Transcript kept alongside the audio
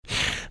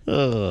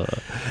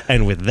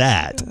And with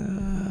that,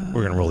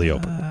 we're going to roll the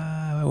open.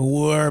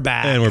 We're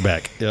back. And we're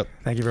back. Yep.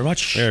 Thank you very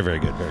much. Very, very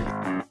good. Very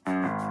good.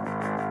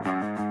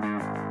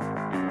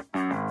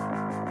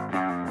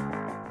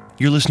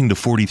 You're listening to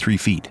 43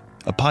 Feet,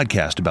 a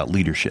podcast about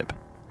leadership.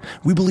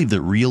 We believe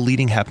that real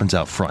leading happens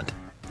out front,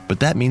 but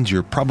that means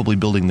you're probably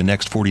building the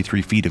next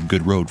 43 feet of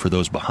good road for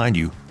those behind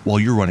you while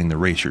you're running the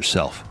race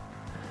yourself.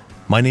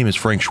 My name is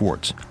Frank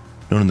Schwartz,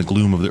 known in the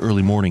gloom of the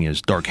early morning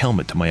as Dark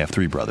Helmet to my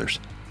F3 brothers,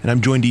 and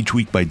I'm joined each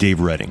week by Dave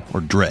Redding, or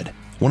Dread,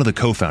 one of the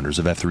co-founders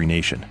of F3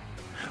 Nation.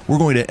 We're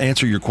going to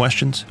answer your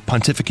questions,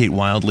 pontificate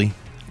wildly,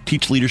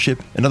 teach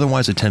leadership, and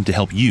otherwise attempt to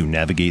help you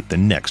navigate the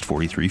next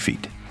 43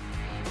 feet.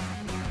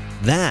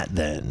 That,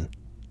 then,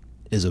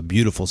 is a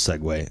beautiful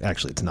segue.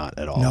 Actually, it's not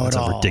at all. No, it's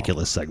at a all.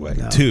 ridiculous segue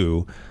No.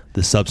 to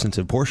the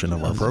substantive portion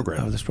of our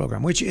program. Of this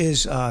program, which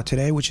is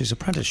today, which is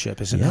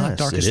apprenticeship, is it not? Yes,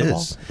 Darkest it of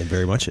all? is. It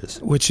very much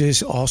is. Which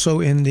is also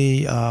in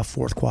the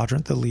fourth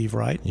quadrant, the leave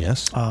right.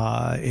 Yes.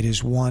 It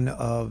is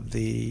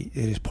it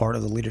is part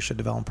of the leadership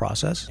development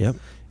process. Yep.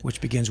 Which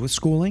begins with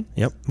schooling.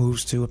 Yep.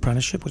 Moves to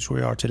apprenticeship, which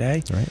we are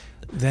today. Right.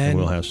 Then And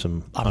we'll have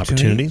some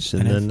opportunities,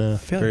 and then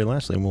failure. very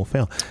lastly, we'll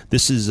fail.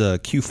 This is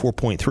Q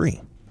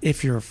 4.3,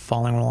 If you're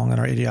following along in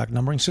our idiotic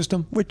numbering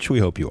system, which we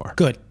hope you are.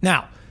 good.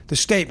 Now, the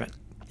statement.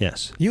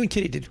 Yes. You and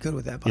Kitty did good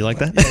with that. By You the like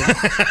way.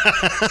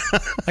 that? Yeah.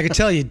 I could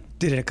tell you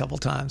did it a couple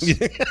times.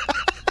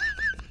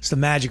 It's the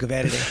magic of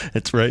editing.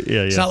 That's right. Yeah,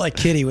 yeah. It's not like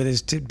Kitty with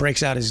his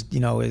breaks out his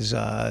his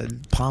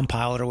Palm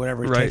Pilot or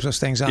whatever he Right. tapes those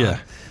things on. Yeah.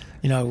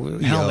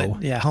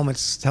 Helmet. Yeah,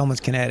 helmets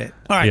can edit.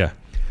 All right. Yeah.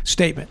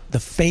 Statement: the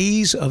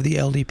phase of the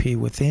LDP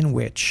within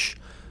which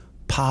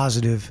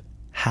positive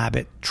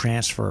habit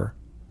transfer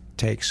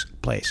takes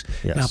place.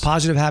 Yes. Now,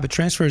 positive habit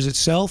transfer is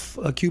itself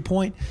a cue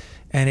point,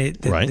 and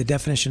Right. the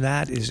definition of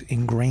that is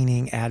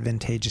ingraining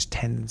advantageous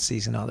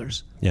tendencies in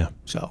others. Yeah.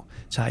 So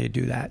it's how you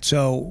do that.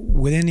 So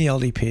within the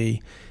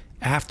LDP,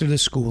 after the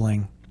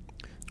schooling,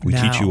 We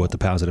now, teach you what the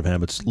positive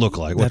habits look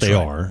like, what That's they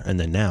right. are, and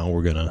then now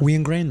we're we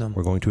ingrain them.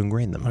 going to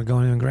ingrain them. We're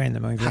going to ingrain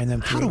them. Ingrain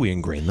them. How do we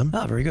ingrain them?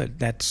 Oh, very good.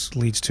 That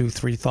leads to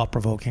 3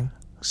 thought-provoking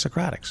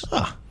Socratics.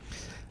 Ah.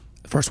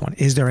 First one: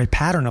 is there a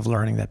pattern of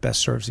learning that best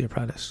serves the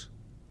apprentice?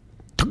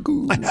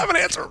 I have an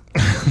answer.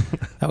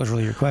 That was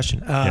really your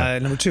question. Yeah.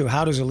 Number 2: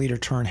 how does a leader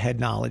turn head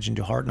knowledge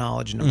into heart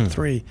knowledge? And number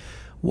 3: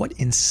 what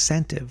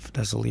incentive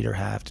does a leader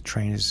have to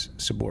train his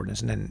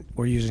subordinates? And then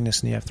we're using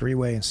this in the F3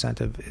 way.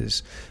 Incentive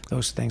is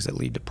those things that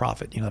lead to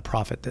profit. The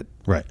profit that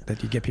Right.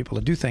 that you get people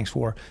to do things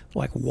for.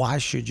 Like, why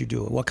should you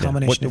do it? What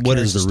combination of What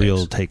carrots is the and real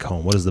sticks? take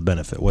home? What is the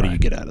benefit? What do you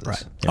get out of this?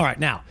 Right. Yeah. All right.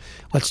 Now,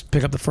 let's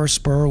pick up the first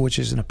spur, which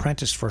is an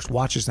apprentice first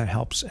watches, then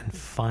helps, and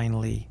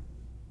finally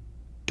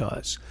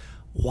does.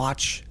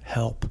 Watch,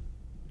 help,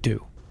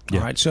 do. Yeah.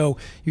 All right. So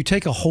you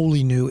take a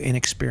wholly new,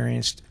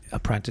 inexperienced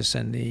apprentice,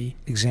 and the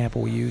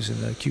example we use in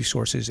the Q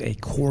source is a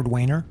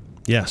cordwainer,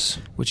 Yes.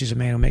 which is a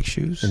man who makes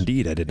shoes.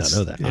 Indeed, I did not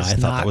know that. It's I thought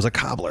not- that was a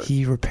cobbler.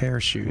 He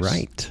repairs shoes.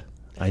 Right.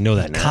 I know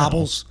that now.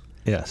 Cobbles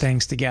Yes.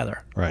 things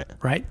together. Right.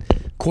 Right?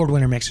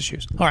 Cordwainer makes the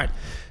shoes. All right.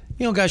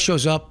 Guy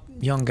shows up,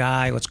 young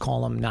guy, let's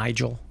call him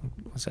Nigel.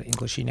 What's that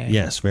Englishy name?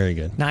 Yes. Very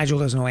good. Nigel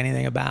doesn't know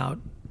anything about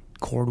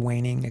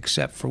cordwaining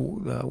except for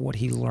what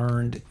he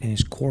learned in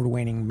his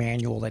cordwaining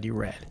manual that he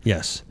read.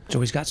 Yes.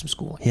 So he's got some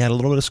schooling. He had a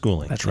little bit of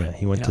schooling. That's right. Yeah,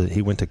 he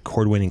went to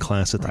cordwaining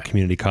class at the Right.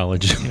 community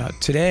college.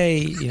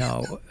 Today,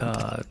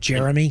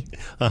 Jeremy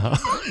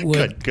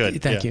would.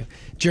 Good. Thank Yeah. you.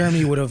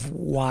 Jeremy would have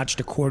watched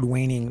a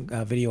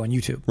cordwaining video on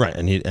YouTube. Right,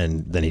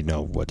 and then he'd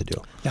know what to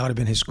do. That would have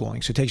been his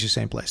schooling. So it takes you the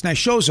same place. Now he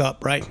shows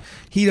up, right?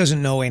 He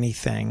doesn't know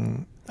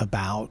anything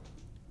about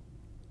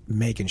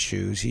making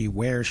shoes. He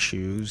wears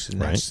shoes, and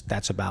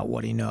that's about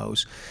what he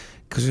knows.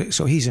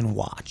 So he's in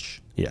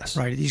watch. Yes.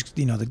 Right. He's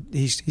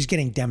he's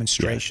getting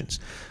demonstrations.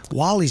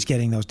 While he's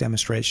getting those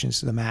demonstrations,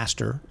 the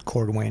master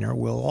cordwainer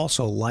will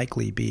also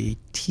likely be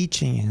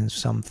teaching him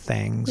some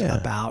things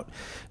about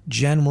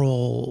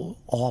general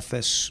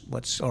office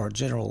or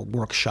general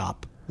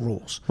workshop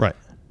rules. Right.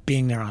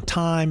 Being there on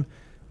time,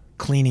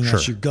 cleaning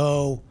as you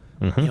go.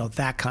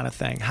 That kind of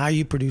thing. How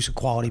you produce a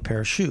quality pair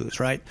of shoes,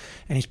 right?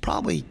 And he's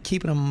probably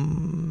keeping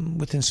them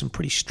within some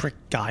pretty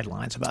strict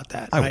guidelines about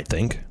that. I right? would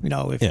think.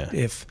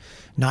 If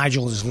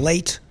Nigel is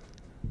late,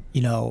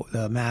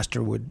 the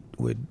master would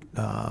Mr.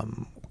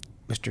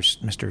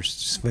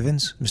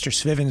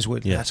 Svivens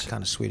would. Yes. That's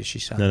kind of Swedish. He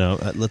said. No.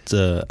 Let's.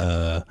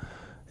 It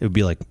would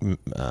be like.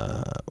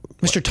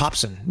 Mr.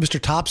 Thompson. Mr.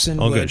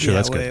 Thompson. Oh, would, good. Sure,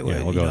 that's good.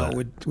 Yeah, we'll go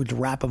with that. Would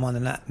rap him on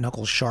the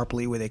knuckles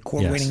sharply with a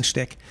cordwaining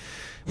stick.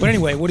 But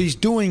anyway, what he's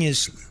doing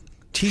is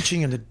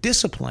teaching him the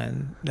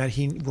discipline that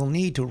he will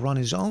need to run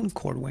his own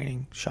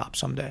cordwaining shop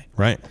someday.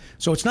 Right.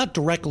 So it's not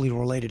directly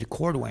related to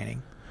cordwaining.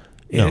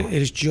 No. It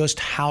is just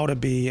how to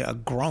be a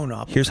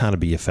grown-up. Here's how to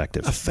be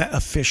effective.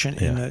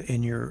 Efficient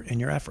in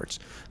your efforts.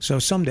 So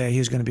someday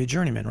he's going to be a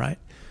journeyman, right?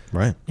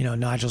 Right.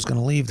 Nigel's going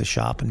to leave the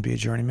shop and be a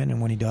journeyman,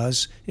 and when he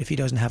does, if he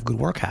doesn't have good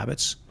work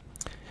habits,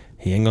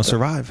 he ain't gonna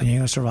survive. He ain't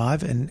gonna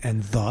survive,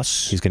 and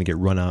thus he's gonna get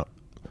run out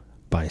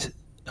by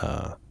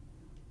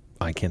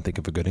I can't think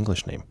of a good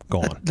English name.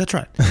 Go on. That's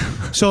right.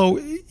 So,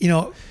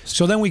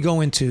 so then we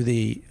go into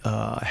the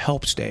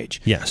help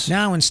stage. Yes.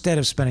 Now, instead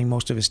of spending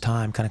most of his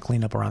time kind of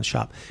cleaning up around the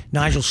shop,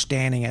 Nigel's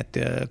standing at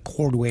the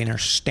cordwainer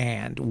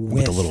stand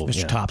with the little,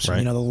 Mr. Thompson.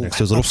 right. The little Next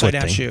to his little foot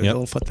upside-down thing. shoe, Yep. the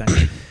little foot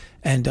thing.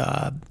 And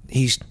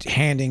he's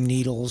handing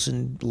needles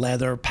and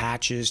leather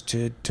patches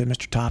to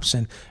Mr.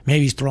 Thompson.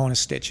 Maybe he's throwing a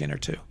stitch in or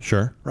two.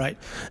 Sure. Right.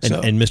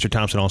 And Mr.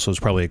 Thompson also is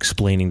probably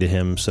explaining to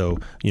him, so,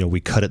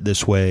 we cut it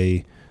this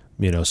way,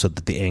 so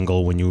that the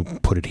angle when you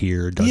put it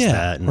here does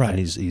that. And, and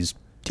he's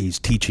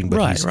teaching, but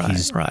right.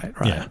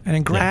 Yeah. And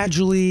then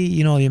gradually,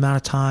 the amount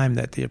of time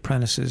that the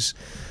apprentice's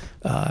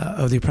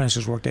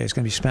workday is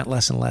going to be spent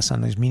less and less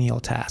on these menial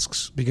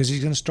tasks, because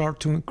he's going to start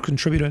to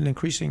contribute an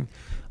increasing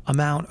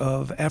amount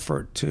of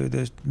effort to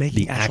the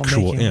making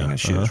of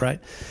shoes, right?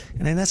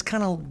 And then that's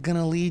kind of going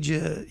to lead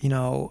you,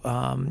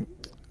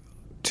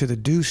 to the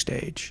do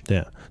stage.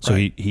 Yeah. So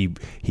right?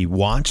 he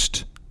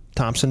watched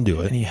Thompson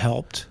do it, and he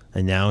helped.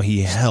 And now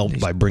he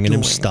helped by bringing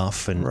him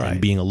stuff and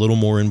being a little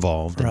more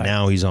involved. And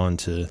now he's on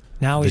to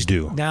the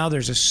do. Now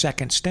there's a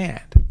second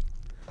stand.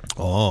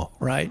 Oh.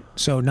 Right.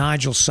 So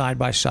Nigel's side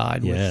by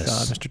side with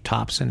Mr.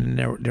 Thompson,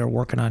 and they're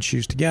working on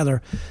shoes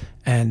together.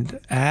 And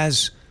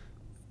as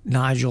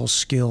Nigel's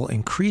skill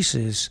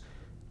increases,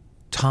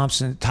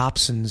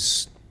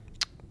 Thompson's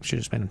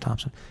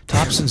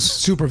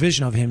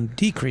supervision of him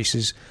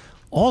decreases.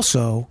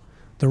 Also,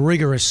 the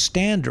rigorous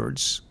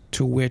standards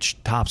to which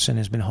Thompson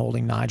has been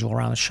holding Nigel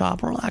around the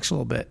shop relax a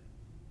little bit.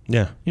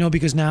 Yeah.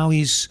 Because now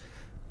he's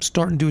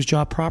starting to do his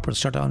job properly,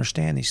 start to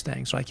understand these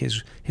things. Like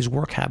his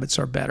work habits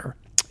are better.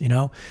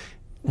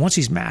 Once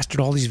he's mastered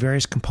all these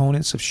various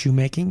components of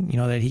shoemaking,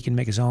 that he can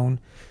make his own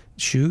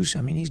shoes.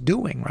 I mean, he's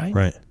doing, right?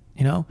 Right.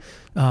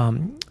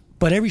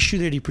 But every shoe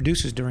that he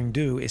produces during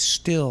do is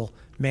still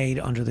made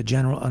under the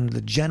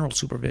general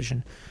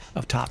supervision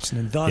of Thompson,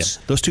 and thus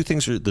those two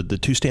things are the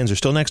two stands are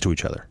still next to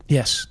each other.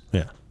 Yes.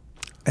 Yeah.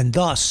 And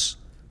thus,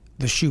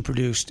 the shoe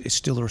produced is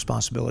still the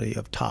responsibility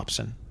of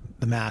Thompson,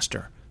 the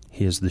master.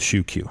 He is the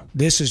shoe cue.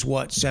 This is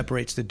what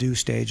separates the do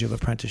stage of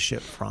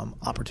apprenticeship from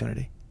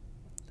opportunity.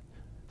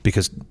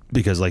 Because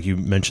like you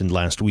mentioned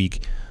last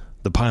week,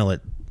 the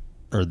pilot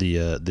or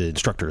the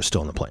instructor is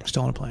still in the plane.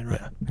 Still in the plane, right?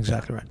 Yeah.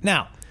 Exactly right.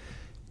 Now,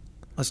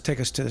 let's take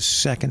us to the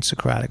second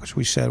Socratic, which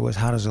we said was,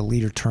 how does a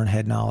leader turn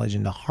head knowledge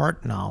into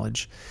heart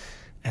knowledge?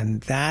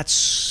 And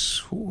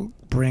that's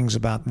brings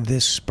about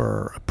this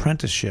spur.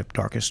 Apprenticeship,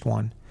 darkest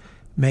one,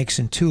 makes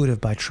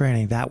intuitive by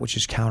training that which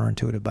is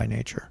counterintuitive by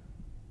nature.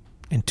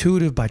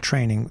 Intuitive by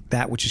training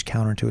that which is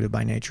counterintuitive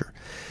by nature.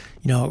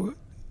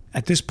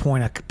 At this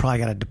point, I probably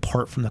got to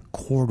depart from the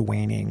cord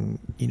waning,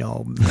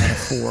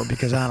 metaphor,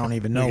 because I don't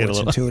even know what's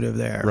intuitive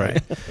there,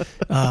 right?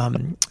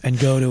 And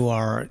go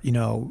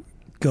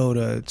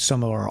to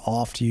some of our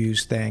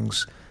oft-used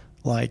things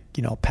like,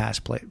 pass,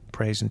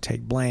 praise, and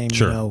take blame.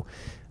 Sure.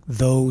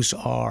 Those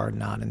are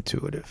not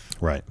intuitive.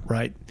 Right.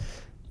 Right.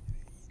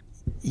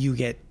 You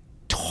get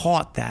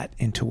taught that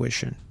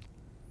intuition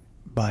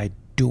by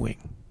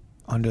doing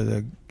under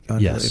the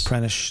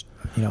apprentice,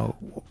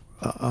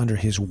 under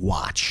his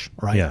watch,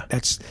 right? Yeah.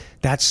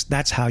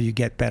 That's how you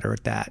get better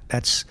at that.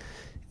 That's,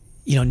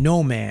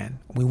 no man,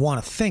 we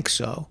want to think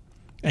so,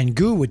 and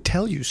Gu would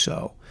tell you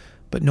so,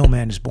 but no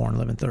man is born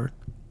living third.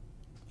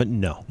 But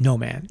no. No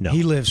man. No.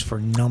 He lives for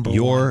number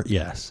one.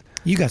 Yes.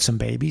 You got some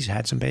babies,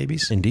 had some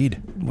babies.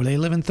 Indeed. Were they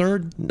living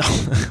third? No.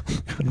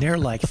 And they're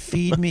like,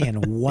 feed me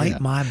and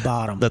wipe my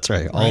bottom. That's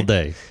right. All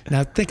day.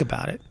 Now think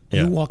about it.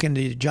 Yeah. You walk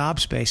into your job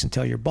space and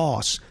tell your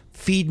boss,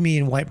 feed me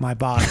and wipe my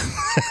bottom.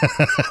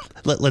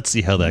 Let's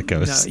see how that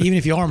goes. Now, even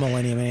if you are a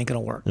millennium, it ain't going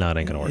to work. No, it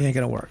ain't going to work. It ain't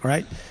going to work,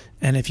 right?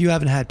 And if you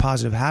haven't had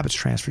positive habits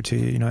transferred to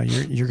you,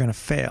 you're going to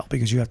fail,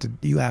 because you have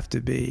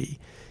to be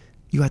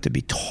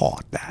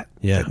taught that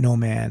no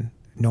man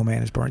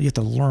is born. You have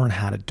to learn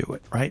how to do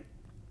it, right?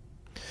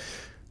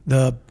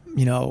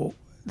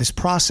 This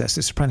process,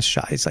 this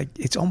apprenticeship,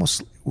 it's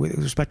almost, with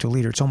respect to a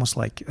leader, it's almost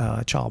like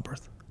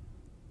childbirth.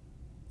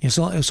 It's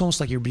almost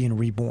like you're being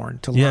reborn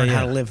to learn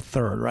how to live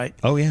third, right?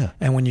 Oh, yeah.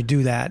 And when you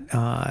do that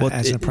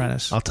as an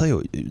apprentice. I'll tell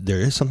you, there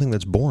is something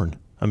that's born.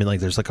 I mean,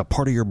 like there's like a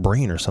part of your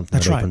brain or something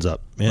that opens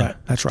up. Yeah, right.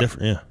 That's right.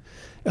 Different.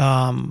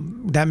 Yeah.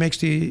 That makes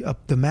the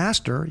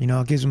master,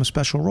 gives him a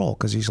special role,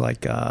 because he's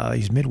like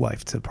he's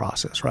midwife to the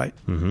process, right?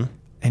 Mm-hmm.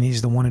 And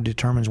he's the one who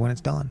determines when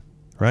it's done.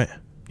 Right.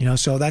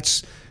 So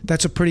that's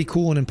a pretty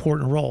cool and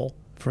important role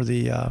for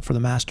the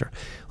master.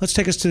 Let's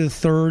take us to the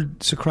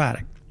third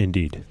Socratic.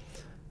 Indeed.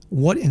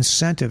 What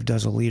incentive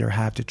does a leader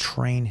have to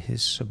train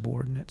his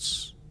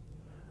subordinates?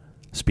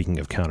 Speaking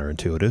of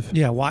counterintuitive.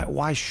 Yeah,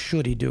 why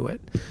should he do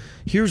it?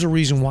 Here's a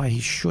reason why he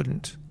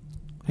shouldn't.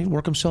 He'd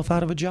work himself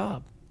out of a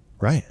job.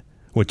 Right.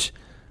 Which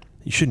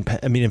you shouldn't.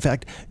 I mean, in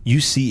fact,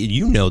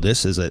 you know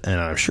this and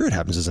I'm sure it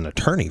happens as an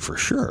attorney for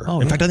sure.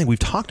 In fact, I think we've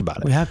talked about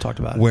it. We have talked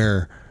about it.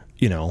 Where,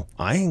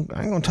 I ain't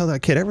going to tell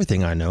that kid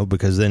everything I know,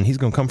 because then he's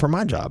going to come for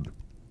my job.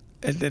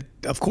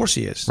 Of course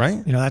he is.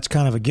 Right. That's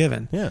kind of a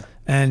given. Yeah.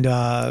 And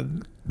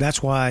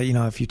that's why,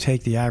 if you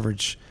take the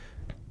average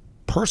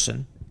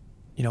person,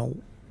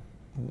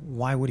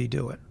 why would he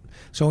do it?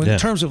 So in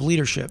terms of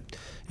leadership,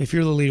 if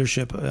you're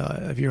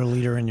a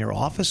leader in your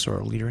office or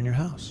a leader in your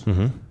house,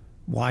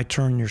 why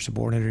turn your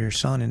subordinate or your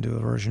son into a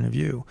version of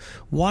you?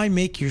 Why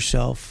make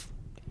yourself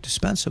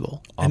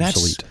dispensable? Obsolete. And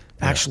that's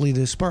actually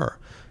the spur.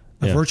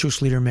 A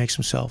virtuous leader makes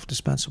himself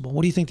dispensable.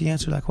 What do you think the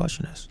answer to that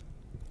question is?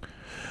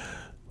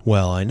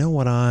 Well, I know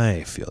what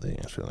I feel the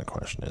answer to that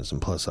question is,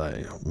 and plus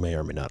I may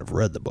or may not have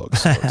read the book,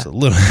 so it's a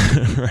little...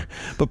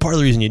 But part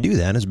of the reason you do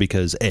that is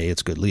because, A,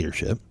 it's good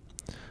leadership,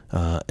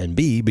 and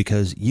B,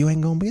 because you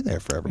ain't going to be there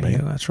forever, man.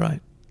 Yeah, that's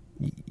right.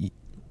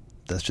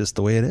 That's just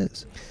the way it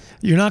is.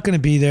 You're not going to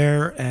be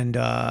there, and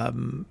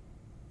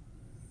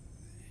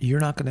you're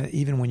not going to,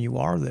 even when you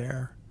are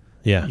there,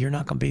 you're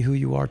not going to be who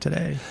you are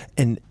today.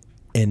 And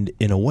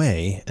in a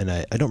way, and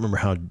I don't remember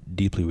how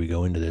deeply we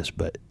go into this,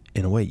 but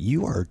in a way,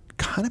 you are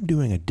kind of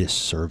doing a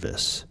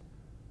disservice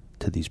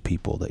to these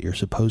people that you're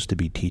supposed to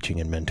be teaching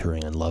and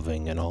mentoring and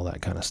loving and all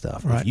that kind of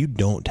stuff. Right. If you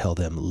don't tell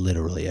them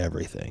literally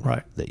everything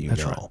that you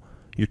know,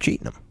 you're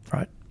cheating them.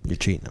 Right. You're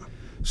cheating them.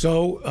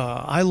 So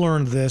I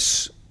learned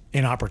this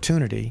in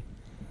Opportunity,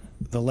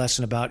 the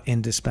lesson about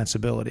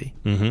indispensability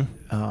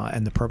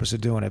and the purpose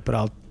of doing it.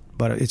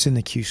 But it's in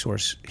the Q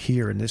source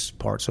here in this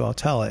part, so I'll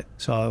tell it.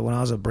 So when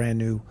I was a brand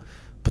new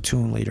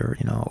platoon leader,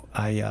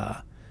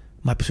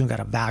 my platoon got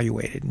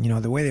evaluated.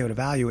 The way they would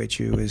evaluate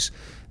you is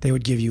they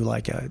would give you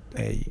like a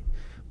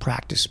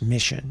practice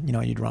mission.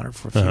 You'd run it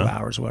for a few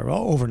hours or whatever,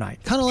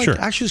 overnight. Kind of like,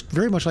 actually, it's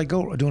very much like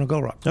doing a go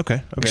ruck.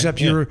 Okay.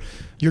 Except you're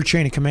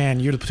chain of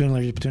command. You're the platoon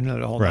leader. You're the platoon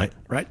leader the whole night,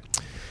 right?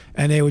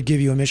 And they would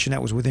give you a mission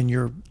that was within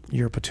your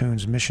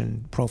platoon's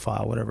mission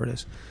profile, whatever it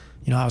is.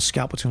 I was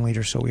scout platoon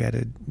leader, so we had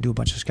to do a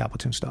bunch of scout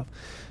platoon stuff.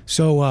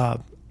 So,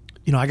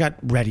 I got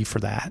ready for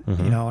that,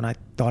 and I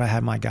thought I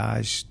had my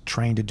guys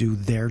trained to do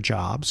their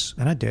jobs,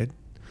 and I did.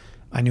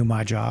 I knew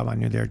my job. I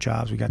knew their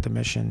jobs. We got the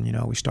mission.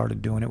 We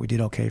started doing it. We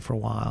did okay for a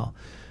while,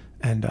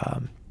 and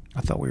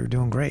I thought we were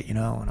doing great, and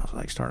I was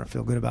like starting to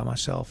feel good about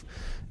myself.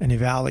 And the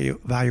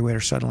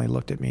evaluator suddenly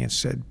looked at me and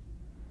said,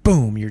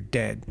 "Boom, you're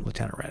dead,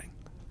 Lieutenant Redding,"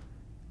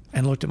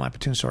 and looked at my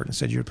platoon sergeant and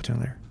said, "You're a platoon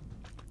leader."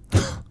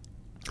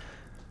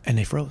 And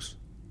they froze.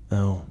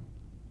 Oh,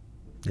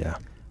 yeah.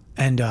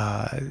 And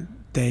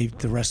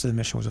the rest of the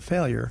mission was a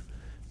failure,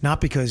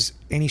 not because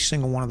any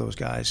single one of those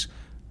guys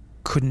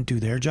couldn't do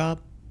their job.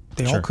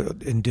 They all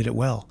could and did it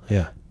well.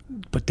 Yeah.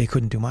 But they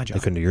couldn't do my job. They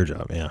couldn't do your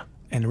job, yeah.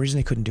 And the reason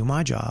they couldn't do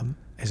my job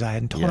is I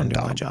hadn't taught them to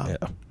do my job.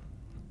 Yeah.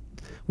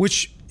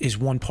 Which is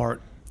one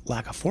part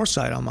lack of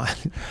foresight on my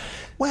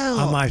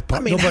part. I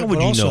mean, how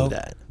would you know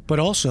that? But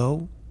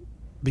also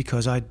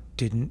because I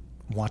didn't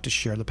want to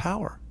share the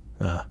power.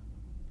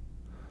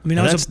 I mean,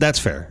 that's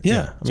fair.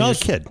 Yeah. I mean, I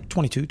was a kid.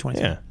 22,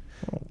 23.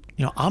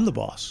 Yeah. I'm the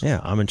boss.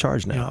 Yeah, I'm in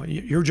charge now.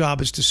 Your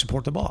job is to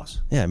support the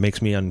boss. Yeah, it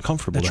makes me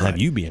uncomfortable to have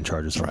you be in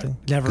charge of something.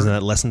 Because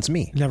that lessens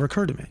me. Never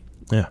occurred to me.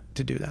 Yeah.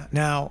 To do that.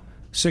 Now,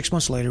 6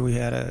 months later, we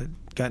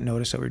got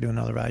notice that we were doing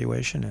another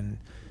evaluation, and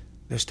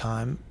this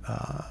time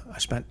I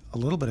spent a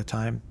little bit of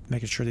time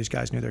making sure these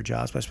guys knew their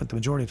jobs, but I spent the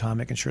majority of the time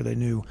making sure they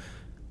knew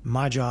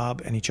my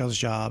job and each other's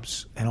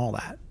jobs and all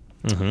that.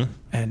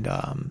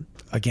 And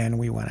again,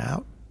 we went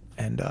out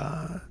and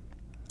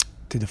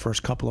did the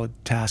first couple of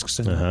tasks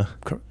and a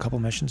couple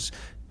of missions.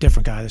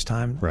 Different guy this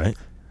time. Right.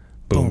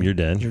 Boom, you're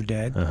dead. You're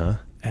dead.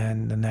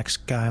 And the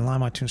next guy in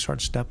line, my platoon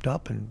sergeant, stepped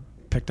up and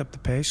picked up the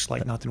pace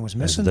like nothing was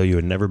missing. As though you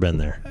had never been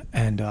there.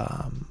 And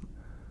I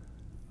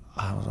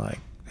was like,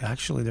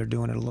 actually, they're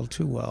doing it a little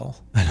too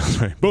well.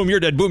 Boom,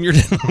 you're dead. Boom, you're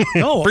dead.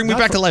 No, bring me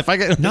back to life.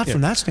 Not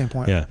from that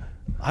standpoint. Yeah.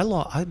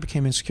 I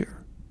became insecure.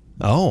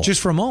 Oh.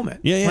 Just for a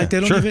moment. Yeah. Like they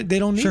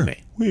don't need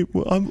me. Wait,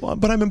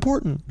 but I'm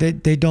important.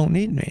 They don't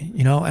need me,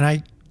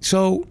 and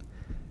so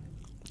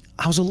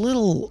I was a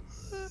little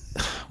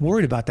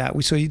worried about that.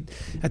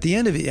 At the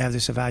end of it, you have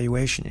this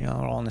evaluation, we're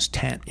all in this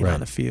tent, in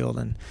the field,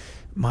 and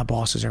my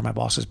boss is there, my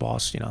boss's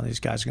boss,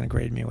 these guys are going to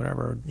grade me,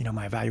 whatever,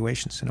 my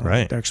evaluations,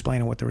 they're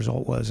explaining what the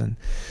result was. And,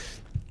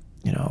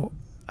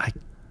 I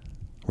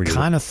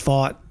kind of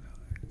thought,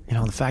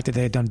 the fact that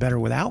they had done better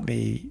without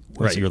me.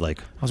 You're like,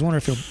 I was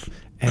wondering if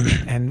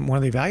and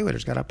one of the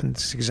evaluators got up and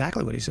it's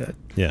exactly what he said.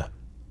 Yeah.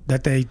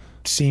 That they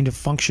seemed to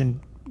function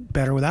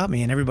better without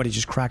me, and everybody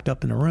just cracked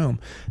up in the room.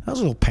 I was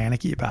a little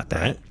panicky about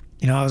that.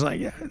 Right. I was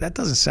like, that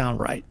doesn't sound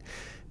right.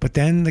 But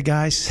then the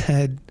guy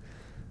said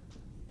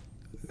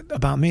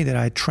about me that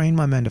I had trained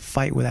my men to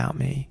fight without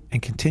me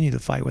and continue to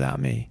fight without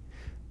me.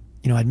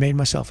 I'd made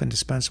myself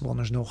indispensable, and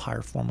there's no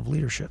higher form of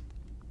leadership.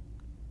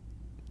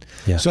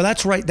 Yeah. So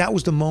that's right. That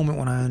was the moment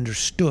when I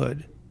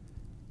understood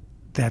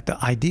that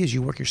the idea is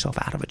you work yourself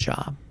out of a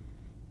job.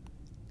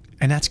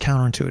 And that's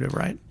counterintuitive,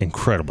 right?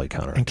 Incredibly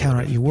counterintuitive.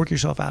 And you work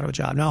yourself out of a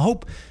job. Now, I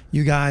hope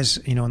you guys,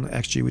 in the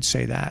XG would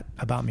say that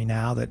about me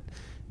now, that,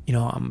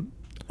 I'm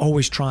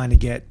always trying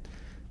to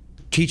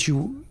teach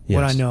you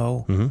what I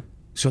know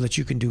so that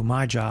you can do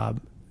my job.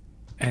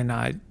 And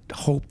I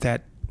hope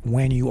that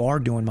when you are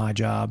doing my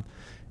job,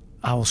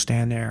 I will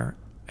stand there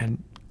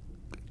and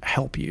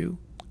help you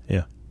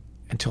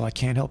until I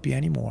can't help you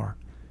anymore,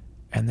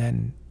 and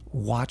then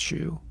watch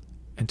you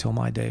until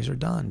my days are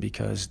done,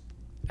 because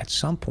at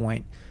some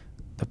point,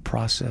 the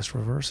process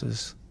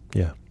reverses.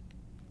 Yeah.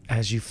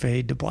 As you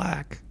fade to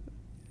black.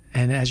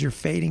 And as you're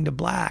fading to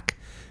black,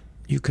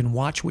 you can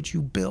watch what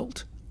you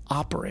built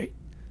operate.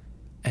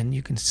 And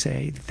you can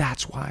say,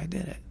 that's why I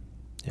did it.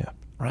 Yeah.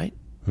 Right?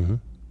 Mm-hmm.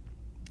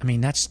 I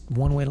mean, that's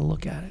one way to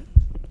look at it.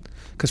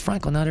 Because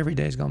frankly, not every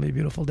day is going to be a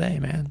beautiful day,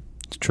 man.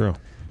 It's true.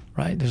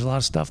 Right? There's a lot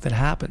of stuff that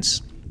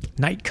happens.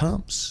 Night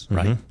comes,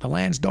 right? Mm-hmm. The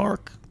land's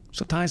dark.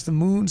 Sometimes the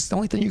moon's the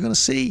only thing you're going to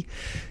see.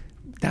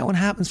 That one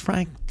happens,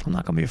 Frank. I'm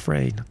not going to be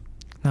afraid.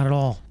 Not at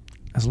all.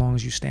 As long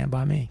as you stand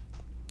by me.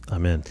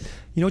 I'm in.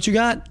 You know what you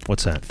got?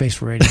 What's that? Face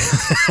for radio.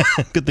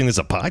 Good thing it's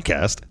a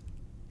podcast.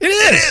 It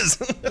is!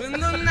 When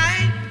the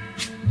night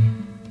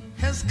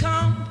has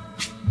come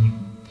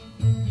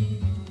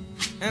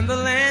and the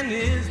land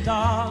is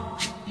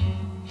dark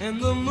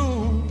and the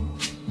moon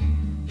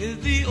is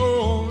the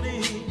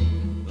only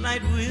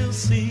light we'll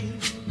see.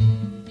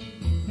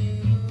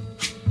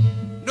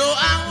 No,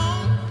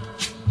 I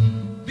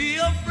won't be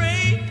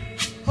afraid.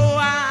 Oh,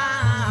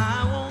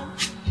 I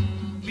won't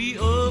be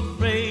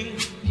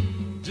afraid.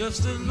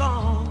 Just as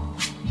long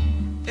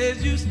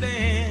as you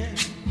stand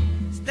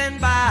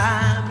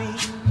by me.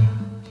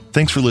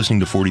 Thanks for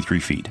listening to 43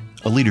 Feet,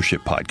 a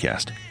leadership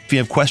podcast. If you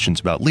have questions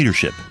about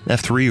leadership,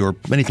 F3, or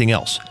anything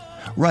else,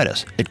 write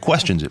us at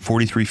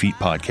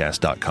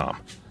questions@43feetpodcast.com.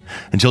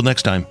 Until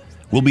next time,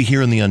 we'll be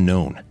here in the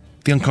unknown,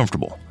 the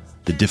uncomfortable,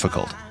 the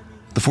difficult,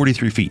 the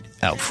 43 feet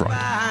out front.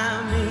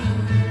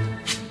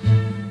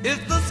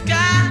 It's the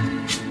sky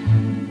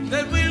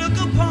that we look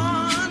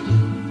upon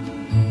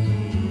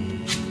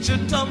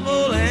should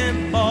tumble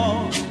and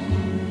fall,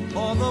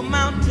 or the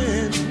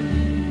mountain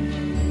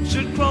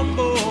should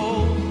crumble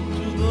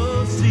to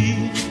the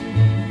sea.